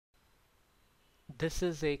This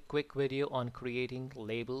is a quick video on creating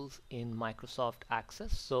labels in Microsoft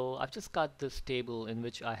Access. So I've just got this table in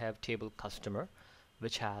which I have table customer,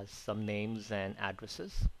 which has some names and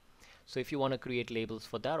addresses. So if you want to create labels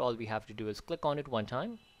for that, all we have to do is click on it one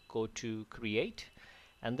time, go to create,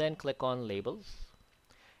 and then click on labels.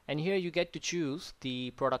 And here you get to choose the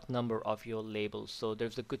product number of your labels. So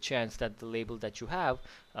there's a good chance that the label that you have,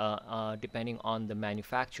 depending on the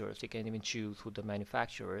manufacturers, you can even choose who the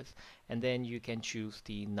manufacturer is, and then you can choose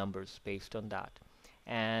the numbers based on that.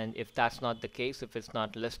 And if that's not the case, if it's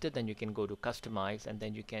not listed, then you can go to customize, and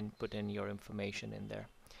then you can put in your information in there.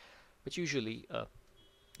 But usually,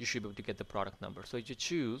 you should be able to get the product number. So you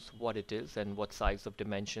choose what it is and what size of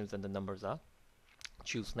dimensions and the numbers are.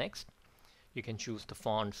 Choose next. You can choose the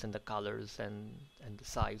fonts and the colors and the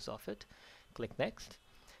size of it. Click next.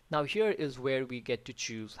 Now here is where we get to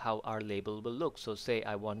choose how our label will look. So say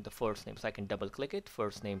I want the first name, so I can double click it,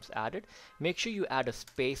 first name's added. Make sure you add a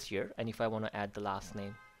space here, and if I want to add the last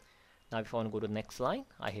name. Now if I want to go to the next line,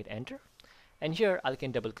 I hit enter. And here I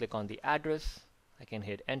can double click on the address, I can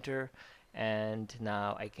hit enter, and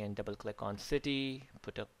now I can double click on city,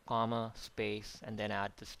 put a comma, space, and then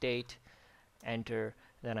add the state, enter.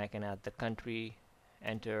 Then I can add the country,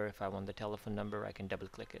 enter. If I want the telephone number, I can double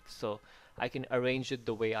click it. So I can arrange it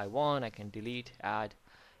the way I want. I can delete, add,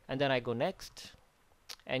 and then I go next.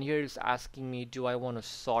 And here it's asking me, do I want to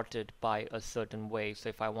sort it by a certain way? So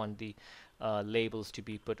if I want the labels to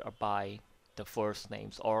be put by the first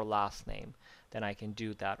names or last name, then I can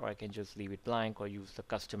do that, or I can just leave it blank or use the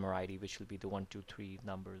customer ID, which will be the 1, 2, 3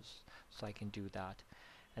 numbers. So I can do that.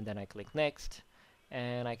 And then I click next,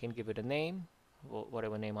 and I can give it a name,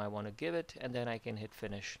 whatever name I want to give it, and then I can hit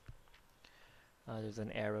finish. There's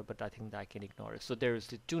an error, but I think that I can ignore it. So there's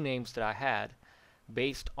the two names that I had.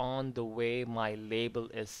 Based on the way my label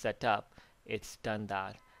is set up, it's done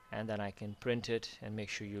that. And then I can print it and make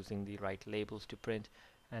sure using the right labels to print,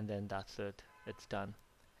 and then that's it. It's done.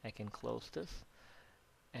 I can close this.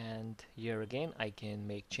 And here again, I can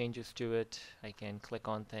make changes to it. I can click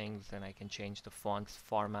on things, and I can change the fonts,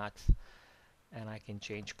 formats, and I can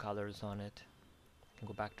change colors on it. I can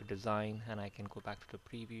go back to design, and I can go back to the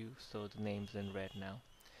preview, so the name's in red now.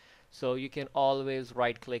 So you can always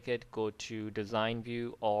right click it, go to design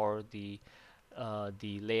view or the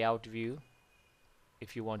layout view.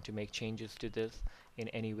 If you want to make changes to this in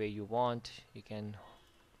any way you want, you can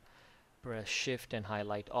press shift and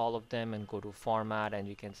highlight all of them and go to format, and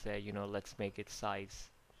you can say, you know, let's make it size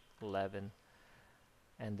 11,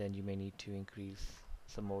 and then you may need to increase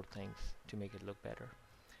some more things to make it look better.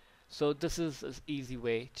 So this is an easy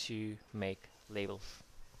way to make labels.